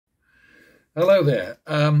Hello there.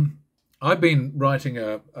 I've been writing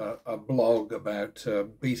a blog about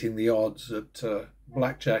beating the odds at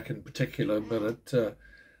blackjack in particular, but at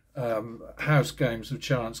house games of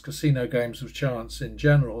chance, casino games of chance in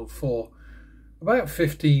general for about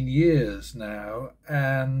 15 years now.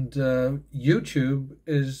 And YouTube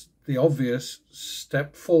is the obvious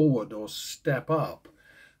step forward or step up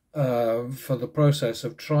for the process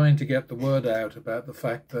of trying to get the word out about the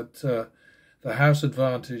fact that the house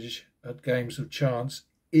advantage at games of chance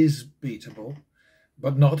is beatable,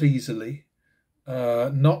 but not easily,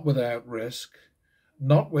 not without risk,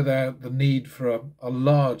 not without the need for a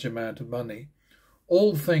large amount of money.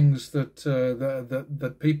 All things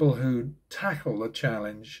that people who tackle the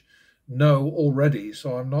challenge know already.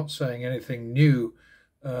 So I'm not saying anything new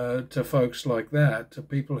to folks like that, to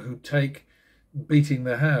people who take beating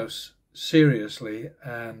the house seriously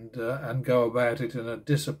and go about it in a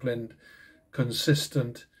disciplined,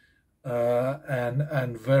 consistent,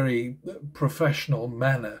 and very professional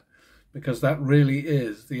manner, because that really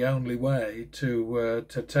is the only way to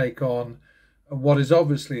take on what is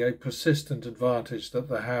obviously a persistent advantage that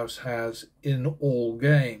the house has in all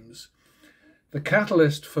games. The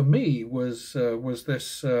catalyst for me was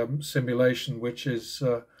this simulation, which is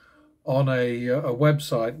on a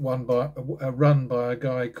website run by a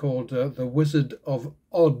guy called the Wizard of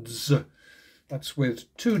Odds. That's with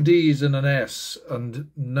two D's and an S and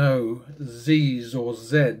no Z's or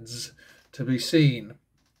Z's to be seen.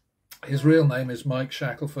 His real name is Mike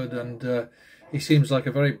Shackelford, and he seems like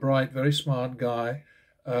a very bright, very smart guy.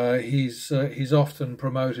 He's often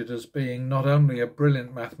promoted as being not only a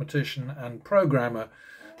brilliant mathematician and programmer,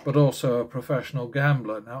 but also a professional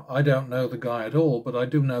gambler. Now, I don't know the guy at all, but I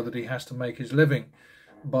do know that he has to make his living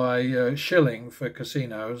by shilling for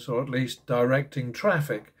casinos, or at least directing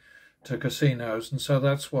traffic to casinos, and so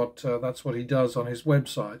that's what he does on his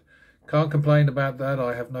website. Can't complain about that.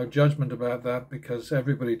 I have no judgment about that, because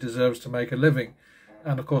everybody deserves to make a living,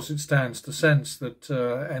 and of course it stands to sense that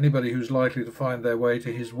anybody who's likely to find their way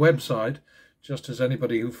to his website, just as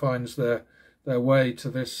anybody who finds their way to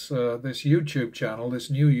this YouTube channel, this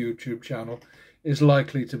new YouTube channel, is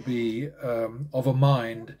likely to be of a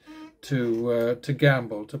mind to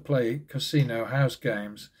gamble, to play casino house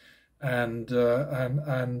games, and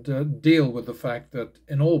deal with the fact that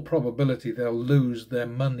in all probability they'll lose their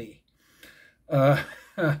money. But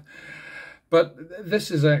this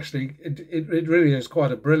is actually, it really is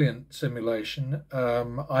quite a brilliant simulation.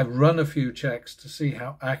 I've run a few checks to see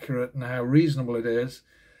how accurate and how reasonable it is,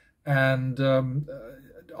 and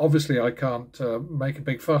obviously I can't make a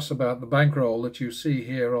big fuss about the bankroll that you see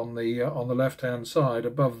here on the left-hand side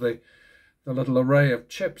above the little array of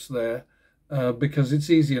chips there. Because it's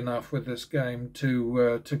easy enough with this game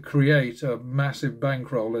to create a massive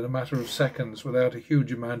bankroll in a matter of seconds without a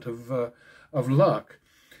huge amount of luck.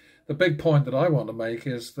 The big point that I want to make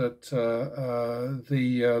is that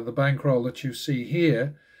the bankroll that you see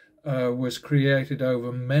here was created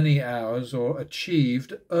over many hours, or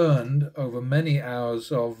earned over many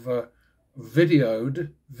hours of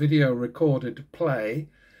video recorded play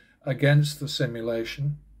against the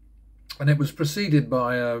simulation. And it was preceded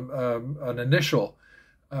by an initial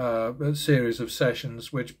series of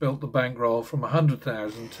sessions which built the bankroll from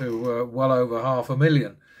 100,000 to well over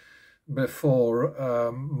 500,000 before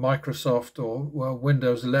Microsoft or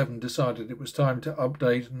Windows 11 decided it was time to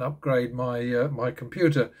update and upgrade my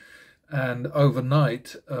computer. And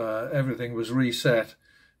overnight everything was reset,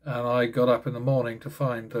 and I got up in the morning to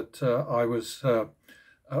find that I was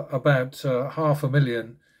about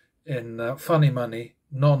 500,000 in funny money,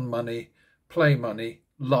 non-money, play money,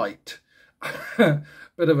 light. Bit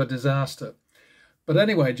of a disaster. But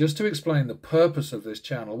anyway, just to explain the purpose of this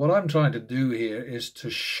channel, what I'm trying to do here is to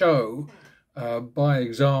show by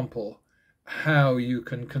example how you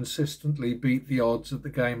can consistently beat the odds at the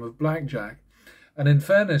game of blackjack. And in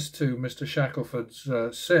fairness to Mr. Shackelford's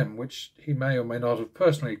sim, which he may or may not have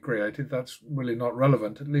personally created, that's really not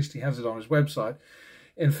relevant, at least he has it on his website.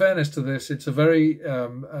 In fairness to this, it's a very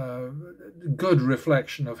good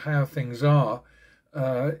reflection of how things are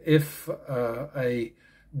if a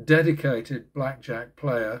dedicated blackjack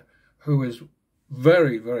player who is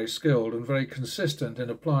very, very skilled and very consistent in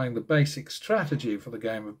applying the basic strategy for the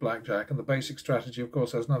game of blackjack, and the basic strategy, of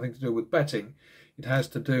course, has nothing to do with betting. It has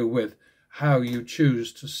to do with how you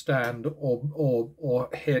choose to stand or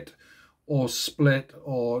hit or split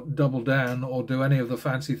or double down or do any of the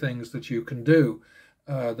fancy things that you can do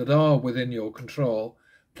that are within your control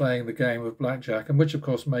playing the game of blackjack, and which of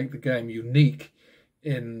course make the game unique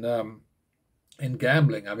in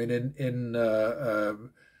gambling. I mean, in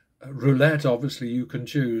Roulette, obviously, you can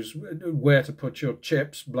choose where to put your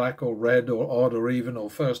chips, black or red or odd or even or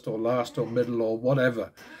first or last or middle or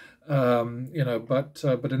whatever. But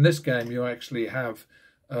in this game, you actually have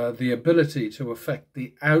the ability to affect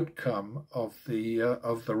the outcome of the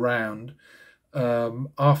round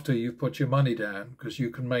after you've put your money down, because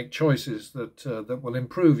you can make choices that will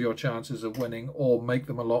improve your chances of winning or make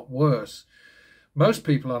them a lot worse. Most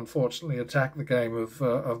people, unfortunately, attack the game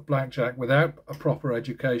of blackjack without a proper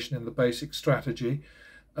education in the basic strategy.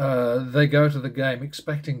 They go to the game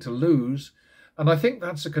expecting to lose, and I think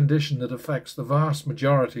that's a condition that affects the vast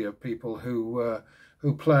majority of people who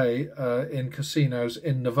play in casinos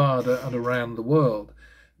in Nevada and around the world.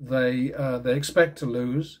 They expect to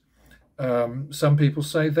lose. Some people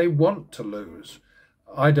say they want to lose.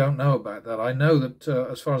 I don't know about that. I know that,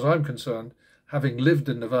 as far as I'm concerned, having lived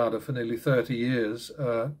in Nevada for nearly 30 years,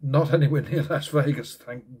 not anywhere near Las Vegas,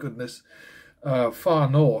 thank goodness, far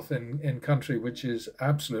north in country which is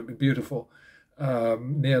absolutely beautiful,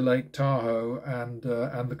 near Lake Tahoe and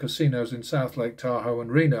the casinos in South Lake Tahoe and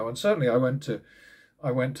Reno. And certainly I went to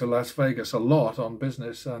Las Vegas a lot on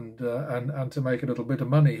business and to make a little bit of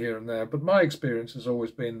money here and there. But my experience has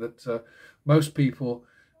always been that most people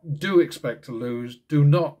do expect to lose, do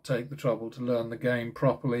not take the trouble to learn the game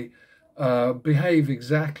properly, behave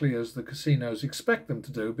exactly as the casinos expect them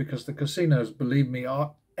to do, because the casinos, believe me,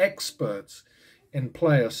 are experts in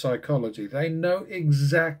player psychology. They know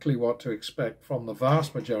exactly what to expect from the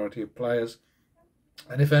vast majority of players,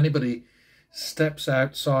 and if anybody steps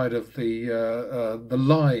outside of the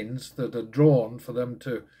lines that are drawn for them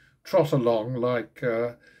to trot along like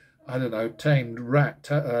I don't know, tamed rat,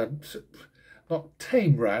 not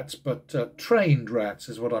tame rats, but trained rats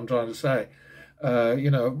is what I'm trying to say.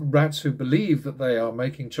 Rats who believe that they are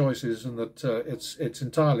making choices and that it's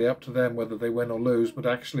entirely up to them whether they win or lose, but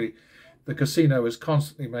actually the casino is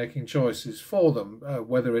constantly making choices for them,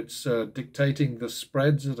 whether it's dictating the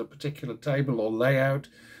spreads at a particular table or layout,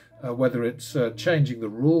 whether it's changing the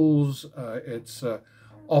rules, it's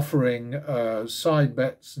offering side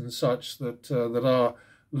bets and such that are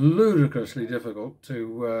ludicrously difficult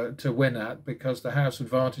to win at, because the house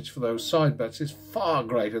advantage for those side bets is far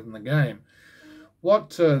greater than the game.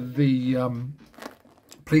 What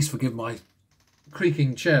please forgive my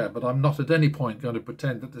creaking chair, but I'm not at any point going to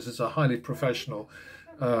pretend that this is a highly professional,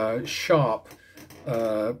 sharp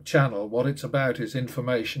channel. What it's about is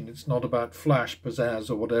information. It's not about flash,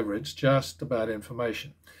 pizzazz or whatever. It's just about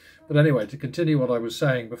information. But anyway, to continue what I was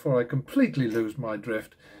saying before I completely lose my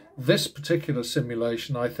drift, this particular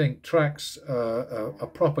simulation, I think, tracks a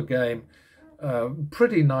proper game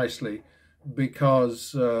pretty nicely,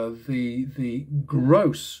 because the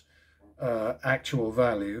gross actual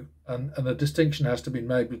value, and the distinction has to be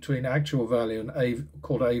made between actual value and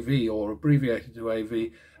called AV, or abbreviated to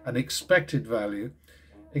AV, and expected value.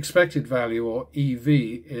 Expected value, or EV,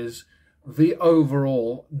 is the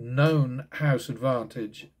overall known house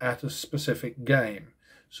advantage at a specific game.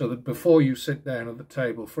 So that before you sit down at the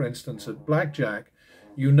table, for instance at blackjack,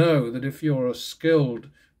 you know that if you're a skilled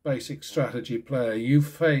basic strategy player, you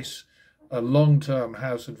face a long-term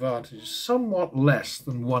house advantage somewhat less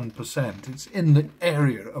than 1%. It's in the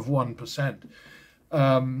area of 1%.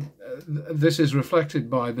 This is reflected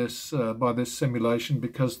by this simulation,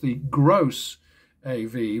 because the gross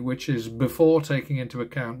AV, which is before taking into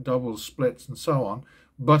account doubles, splits and so on,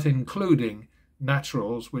 but including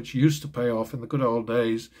naturals, which used to pay off in the good old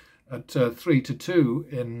days at 3-2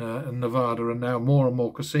 in Nevada, and now more and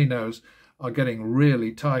more casinos are getting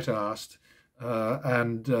really tight-assed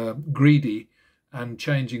and greedy and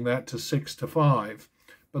changing that to 6-5.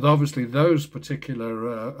 But obviously those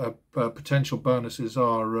particular potential bonuses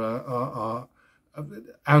are out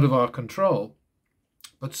of our control.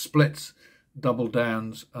 But splits, double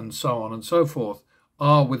downs and so on and so forth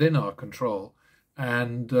are within our control.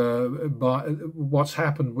 And by what's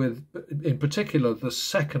happened with, in particular, the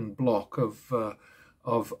second block of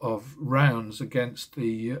rounds against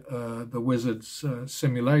the Wizards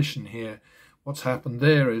simulation here, what's happened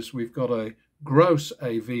there is we've got a gross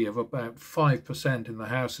AV of about 5% in the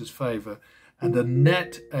house's favour, and a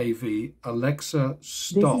net AV. Alexa,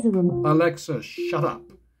 stop. Alexa, shut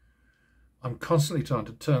up. I'm constantly trying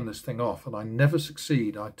to turn this thing off and I never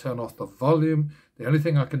succeed. I turn off the volume. The only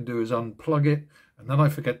thing I can do is unplug it, and then I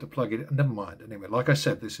forget to plug it. Never mind. Anyway, like I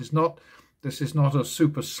said, this is not a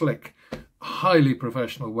super slick, highly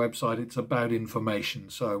professional website. It's about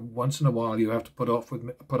information. So once in a while you have to put up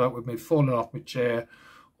with me falling off my chair,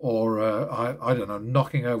 or I don't know,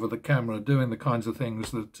 knocking over the camera, doing the kinds of things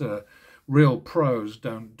that real pros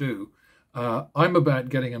don't do. I'm about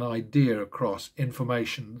getting an idea across,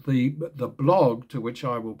 information. The blog, to which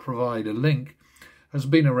I will provide a link, has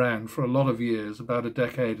been around for a lot of years, about a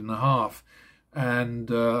decade and a half. And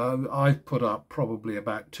I've put up probably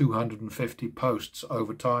about 250 posts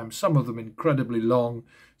over time, some of them incredibly long,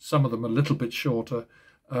 some of them a little bit shorter,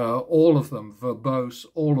 all of them verbose,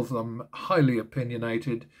 all of them highly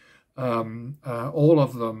opinionated, all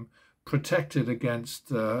of them protected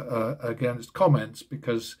against comments,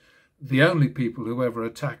 because the only people who ever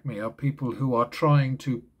attack me are people who are trying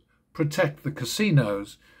to protect the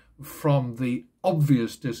casinos from the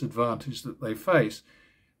obvious disadvantage that they face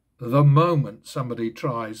the moment somebody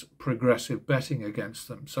tries progressive betting against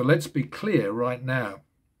them. So let's be clear right now.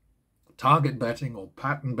 Target betting or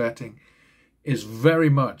pattern betting is very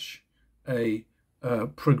much a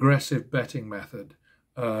progressive betting method.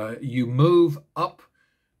 You move up,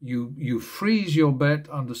 you freeze your bet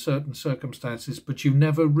under certain circumstances, but you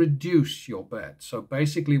never reduce your bet. So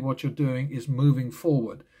basically what you're doing is moving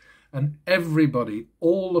forward. And everybody,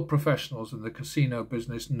 all the professionals in the casino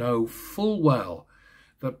business know full well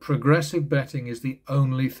that progressive betting is the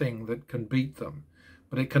only thing that can beat them.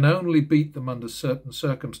 But it can only beat them under certain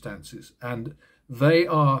circumstances. And they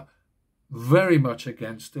are very much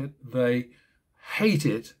against it. They hate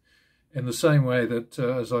it in the same way that,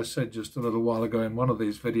 as I said just a little while ago in one of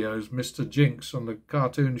these videos, Mr. Jinx on the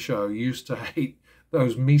cartoon show used to hate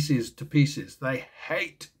those Mises to pieces. They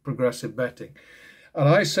hate progressive betting. And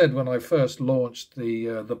I said when I first launched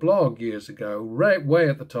the blog years ago, right way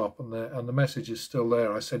at the top, and the message is still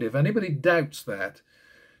there, I said, if anybody doubts that,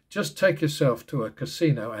 just take yourself to a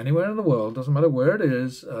casino anywhere in the world, doesn't matter where it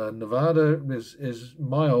is. Nevada is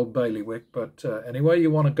my old bailiwick, but anywhere you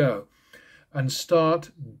want to go, and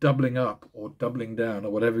start doubling up or doubling down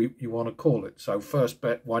or whatever you want to call it. So first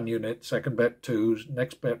bet 1 unit, second bet 2,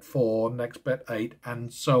 next bet 4, next bet 8,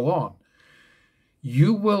 and so on.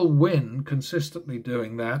 You will win consistently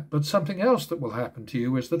doing that, but something else that will happen to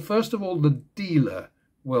you is that, first of all, the dealer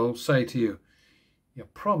will say to you, you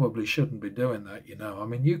probably shouldn't be doing that, you know. I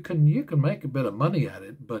mean, you can make a bit of money at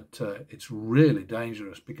it, but it's really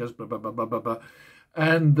dangerous because blah, blah, blah, blah, blah, blah.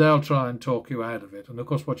 And they'll try and talk you out of it. And of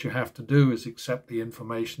course, what you have to do is accept the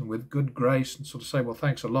information with good grace and sort of say, well,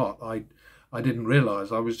 thanks a lot. I didn't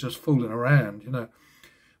realize I was just fooling around, you know.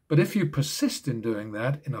 But if you persist in doing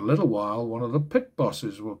that, in a little while, one of the pit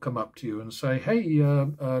bosses will come up to you and say, hey,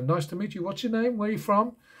 nice to meet you. What's your name? Where are you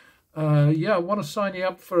from? Yeah, I want to sign you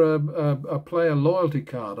up for a player loyalty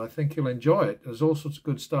card. I think you'll enjoy it. There's all sorts of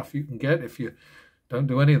good stuff you can get if you don't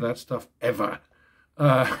do any of that stuff ever.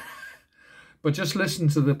 But just listen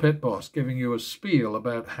to the pit boss giving you a spiel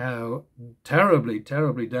about how terribly,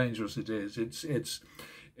 terribly dangerous it is.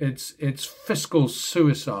 It's fiscal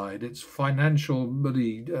suicide. It's financial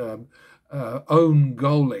own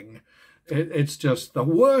goaling. It's just the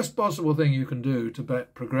worst possible thing you can do to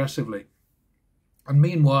bet progressively. And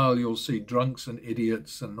meanwhile, you'll see drunks and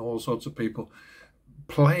idiots and all sorts of people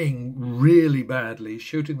playing really badly,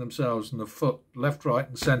 shooting themselves in the foot, left, right,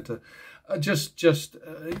 and centre,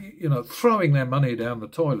 you know, throwing their money down the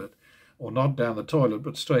toilet, or not down the toilet,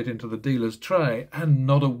 but straight into the dealer's tray, and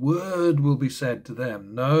not a word will be said to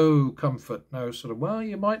them. No comfort, no sort of, well,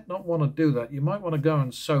 you might not want to do that. You might want to go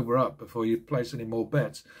and sober up before you place any more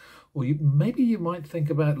bets. Or maybe you might think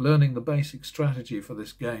about learning the basic strategy for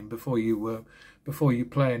this game before you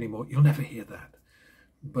play anymore. You'll never hear that.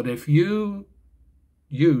 But if you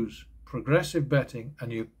use progressive betting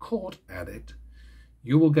and you're caught at it,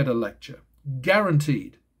 you will get a lecture.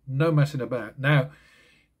 Guaranteed. No messing about. Now,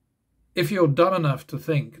 if you're dumb enough to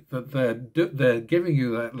think that they're giving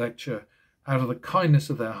you that lecture out of the kindness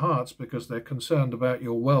of their hearts because they're concerned about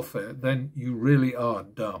your welfare, then you really are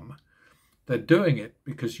dumb. They're doing it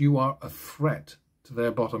because you are a threat to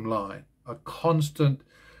their bottom line, a constant,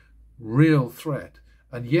 real threat.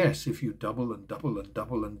 And yes, if you double and double and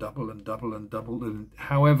double and double and double and double, and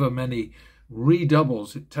however many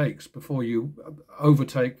redoubles it takes before you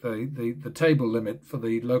overtake the table limit for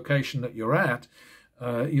the location that you're at,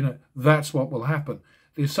 you know, that's what will happen.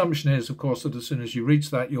 The assumption is, of course, that as soon as you reach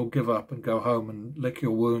that, you'll give up and go home and lick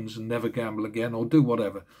your wounds and never gamble again or do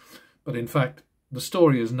whatever. But in fact, the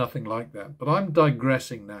story is nothing like that. But I'm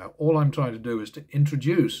digressing now. All I'm trying to do is to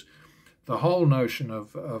introduce the whole notion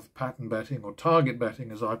of pattern betting, or target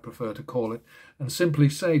betting as I prefer to call it, and simply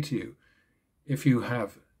say to you, if you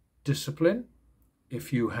have discipline,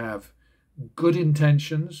 if you have good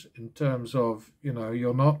intentions in terms of, you know,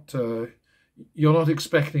 you're not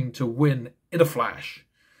expecting to win in a flash,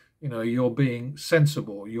 you know, you're being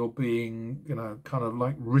sensible, you're being, you know, kind of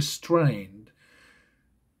like restrained.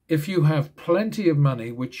 If you have plenty of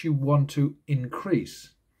money which you want to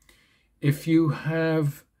increase, if you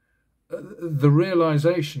have the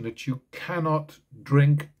realization that you cannot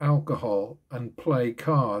drink alcohol and play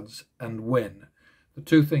cards and win. The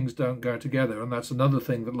two things don't go together, and that's another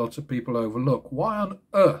thing that lots of people overlook. Why on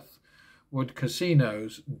earth would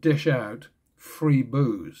casinos dish out free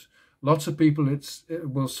booze? Lots of people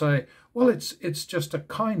will say, well, it's just a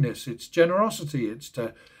kindness, it's generosity, it's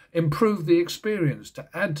to improve the experience, to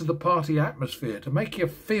add to the party atmosphere, to make you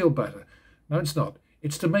feel better. No, it's not.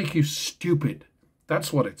 It's to make you stupid.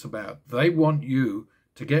 That's what it's about. They want you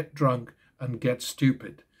to get drunk and get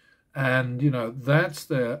stupid. And, you know, that's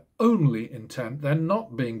their only intent. They're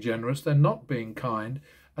not being generous. They're not being kind.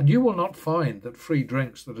 And you will not find that free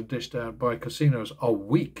drinks that are dished out by casinos are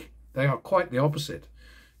weak. They are quite the opposite.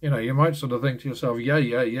 You know, you might sort of think to yourself, yeah,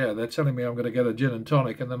 they're telling me I'm going to get a gin and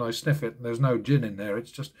tonic, and then I sniff it and there's no gin in there.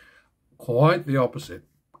 It's just quite the opposite.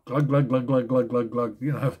 Glug, glug, glug, glug, glug, glug, glug.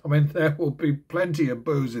 You know, I mean, there will be plenty of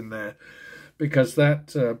booze in there, because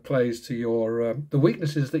that plays to your the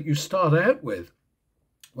weaknesses that you start out with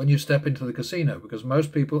when you step into the casino. Because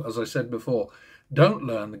most people, as I said before, don't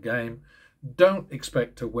learn the game, don't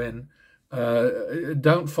expect to win,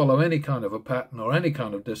 don't follow any kind of a pattern or any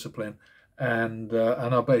kind of discipline, and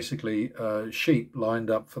are basically sheep lined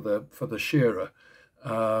up for the shearer.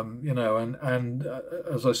 You know, and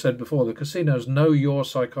as I said before, the casinos know your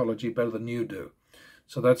psychology better than you do.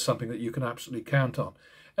 So that's something that you can absolutely count on.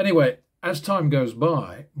 Anyway, as time goes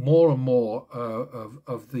by, more and more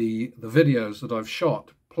of the videos that I've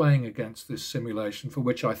shot playing against this simulation, for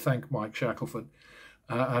which I thank Mike Shackelford,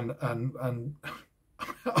 and I'm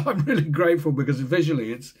really grateful, because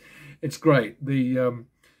visually it's great. The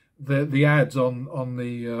ads on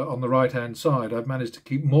the right hand side, I've managed to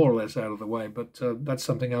keep more or less out of the way, but that's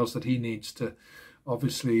something else that he needs to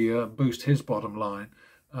obviously boost his bottom line,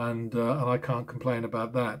 and I can't complain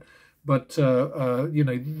about that. But, you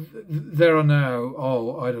know, there are now,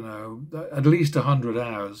 I don't know, at least 100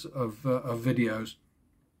 hours of videos.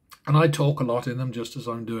 And I talk a lot in them, just as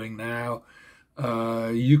I'm doing now.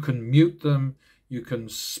 You can mute them, you can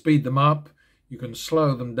speed them up, you can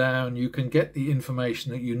slow them down, you can get the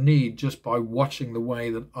information that you need just by watching the way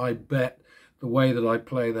that I bet, the way that I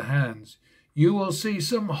play the hands. You will see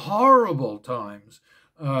some horrible times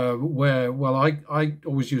where, well, I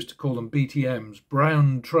always used to call them BTMs,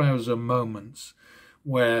 brown trouser moments,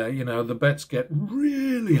 where, you know, the bets get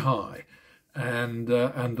really high and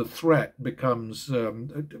the threat becomes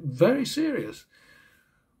very serious.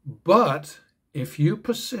 But if you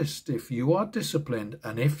persist, if you are disciplined,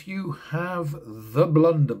 and if you have the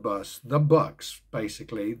blunderbuss, the bucks,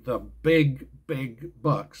 basically, the big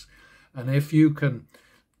bucks, and if you can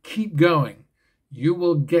keep going, you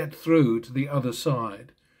will get through to the other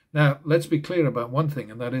side. Now, let's be clear about one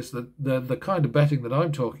thing, and that is that the kind of betting that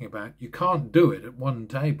I'm talking about, you can't do it at one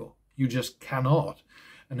table. You just cannot.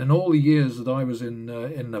 And in all the years that I was in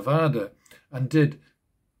Nevada and did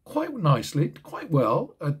quite nicely, quite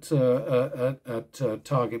well at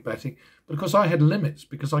target betting, but of course I had limits,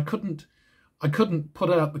 because I couldn't put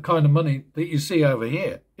out the kind of money that you see over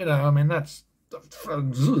here. You know, I mean, that's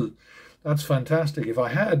fantastic. If I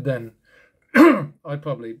had, then I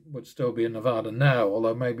probably would still be in Nevada now,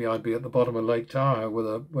 although maybe I'd be at the bottom of Lake Tahoe with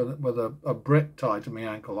a brick tied to my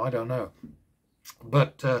ankle. I don't know.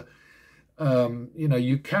 But you know,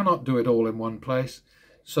 you cannot do it all in one place.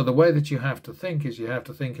 So the way that you have to think is, you have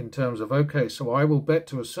to think in terms of, okay, so I will bet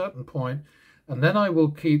to a certain point, and then I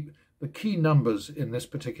will keep the key numbers in this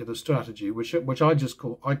particular strategy, which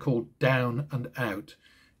I call down and out.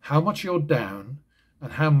 How much you're down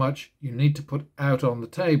and how much you need to put out on the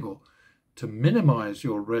table to minimize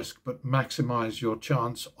your risk but maximize your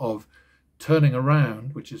chance of turning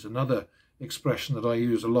around, which is another expression that I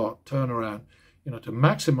use a lot, turn around, you know, to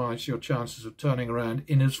maximize your chances of turning around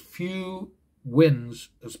in as few wins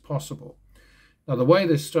as possible. Now, the way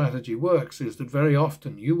this strategy works is that very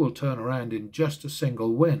often you will turn around in just a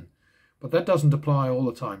single win, but that doesn't apply all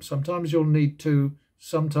the time. Sometimes you'll need two.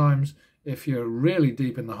 Sometimes, if you're really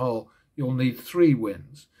deep in the hole, you'll need 3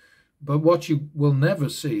 wins. But what you will never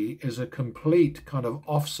see is a complete kind of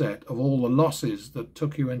offset of all the losses that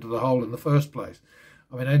took you into the hole in the first place.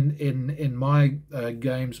 I mean, in my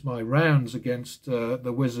games, my rounds against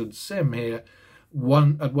the Wizard Sim here,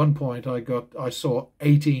 at one point I saw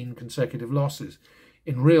 18 consecutive losses.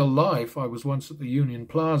 In real life, I was once at the Union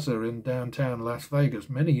Plaza in downtown Las Vegas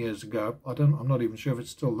many years ago. I'm not even sure if it's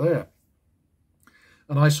still there.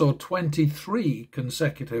 And I saw 23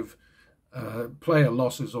 consecutive player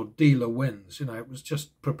losses or dealer wins. You know, it was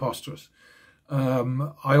just preposterous.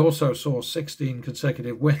 I also saw 16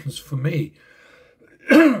 consecutive wins for me.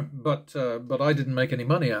 but I didn't make any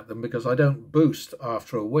money at them because I don't boost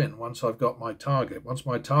after a win. Once I've got my target, once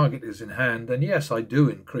my target is in hand, then yes, I do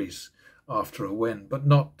increase after a win, but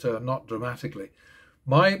not dramatically.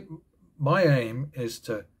 My aim is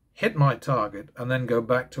to hit my target and then go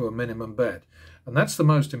back to a minimum bet, and that's the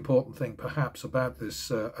most important thing perhaps about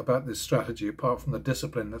this strategy, apart from the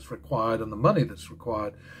discipline that's required and the money that's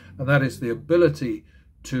required, and that is the ability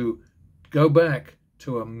to go back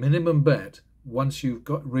to a minimum bet once you've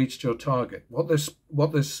reached your target. What this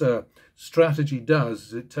strategy does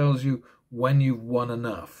is it tells you when you've won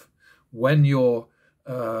enough, when you're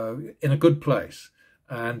in a good place,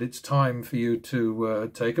 and it's time for you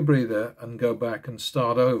to take a breather and go back and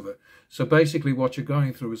start over. So basically, what you're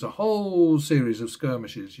going through is a whole series of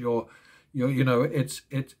skirmishes. It's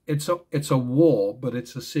a war, but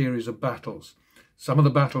it's a series of battles. Some of the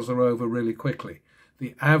battles are over really quickly.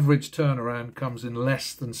 The average turnaround comes in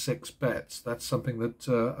less than 6 bets. That's something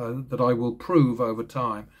that I will prove over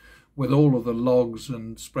time with all of the logs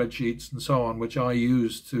and spreadsheets and so on, which I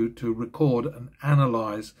use to record and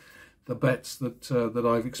analyze the bets that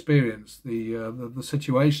I've experienced, the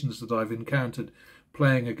situations that I've encountered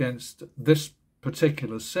playing against this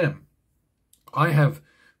particular sim. I have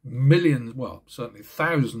millions, well, certainly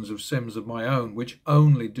thousands of sims of my own, which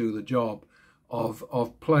only do the job of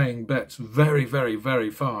playing bets very, very, very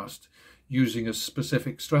fast using a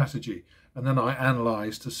specific strategy. And then I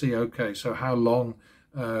analyze to see, okay, so how long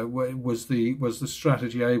was the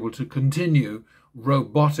strategy able to continue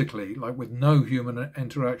robotically, like with no human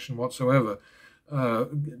interaction whatsoever?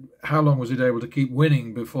 How long was it able to keep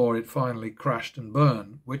winning before it finally crashed and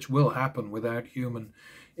burned, which will happen without human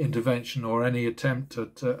intervention or any attempt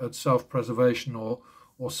at self-preservation or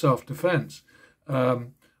self-defense.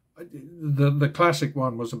 The classic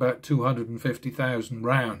one was about 250,000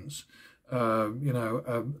 rounds. Many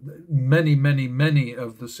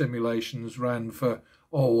of the simulations ran for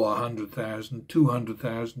 100,000,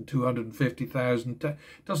 200,000, 250,000.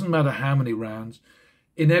 Doesn't matter how many rounds.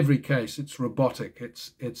 In every case, it's robotic.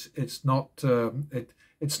 It's not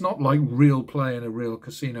like real play in a real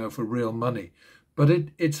casino for real money, but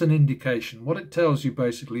it's an indication. What it tells you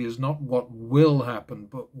basically is not what will happen,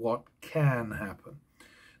 but what can happen.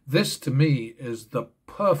 This, to me, is the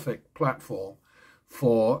perfect platform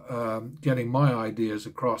for getting my ideas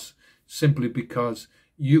across, simply because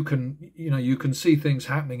you can see things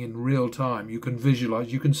happening in real time. You can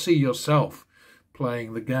visualize. You can see yourself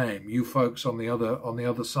playing the game. You folks on the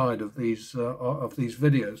other side of these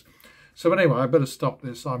videos. So anyway, I better stop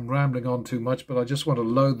this. I'm rambling on too much, but I just want to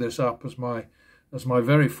load this up as my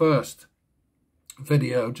very first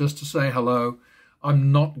video, just to say hello.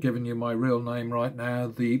 I'm not giving you my real name right now.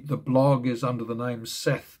 The blog is under the name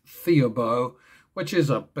Seth Theobo, which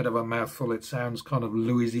is a bit of a mouthful. It sounds kind of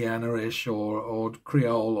Louisiana-ish or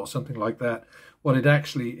Creole or something like that. What it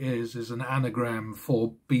actually is an anagram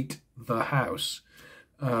for beat the house.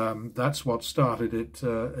 That's what started it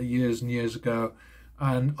years and years ago.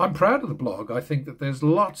 And I'm proud of the blog. I think that there's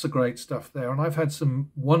lots of great stuff there. And I've had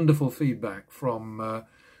some wonderful feedback from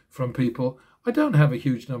people. I don't have a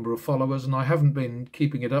huge number of followers, and I haven't been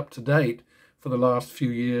keeping it up to date for the last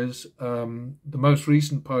few years. The most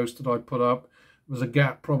recent post that I put up was a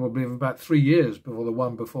gap probably of about 3 years before the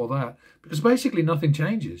one before that, because basically nothing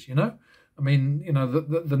changes, I mean,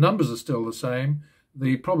 the numbers are still the same,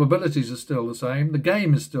 the probabilities are still the same, the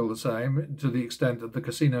game is still the same to the extent that the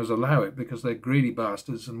casinos allow it, because they're greedy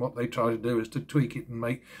bastards, and what they try to do is to tweak it and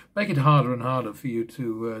make it harder and harder for you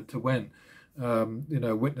to win.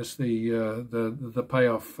 Witness the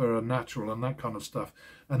payoff for a natural and that kind of stuff,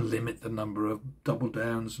 and limit the number of double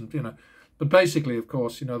downs, and but basically, of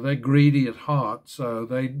course, they're greedy at heart, so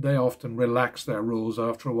they often relax their rules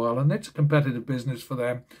after a while, and it's a competitive business for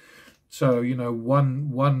them. So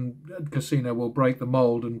one casino will break the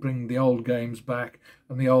mold and bring the old games back,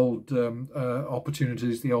 and the old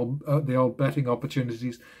opportunities, the old betting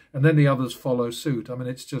opportunities, and then the others follow suit. I mean,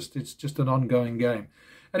 it's just an ongoing game.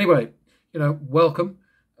 Anyway, welcome.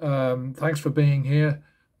 Thanks for being here.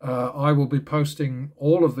 I will be posting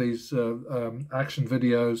all of these action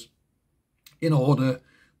videos in order,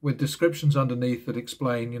 with descriptions underneath that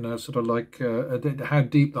explain, sort of like how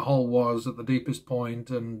deep the hole was at the deepest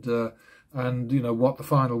point, and what the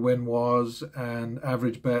final win was, and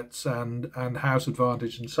average bets, and house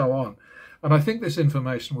advantage, and so on. And I think this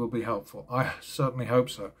information will be helpful. I certainly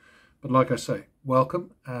hope so. But like I say,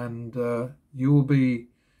 welcome, and you will be,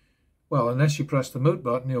 well, unless you press the mute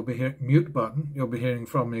button, you'll be hearing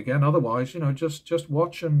from me again. Otherwise, just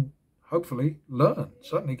watch and hopefully learn.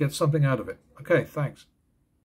 Certainly get something out of it. Okay, thanks.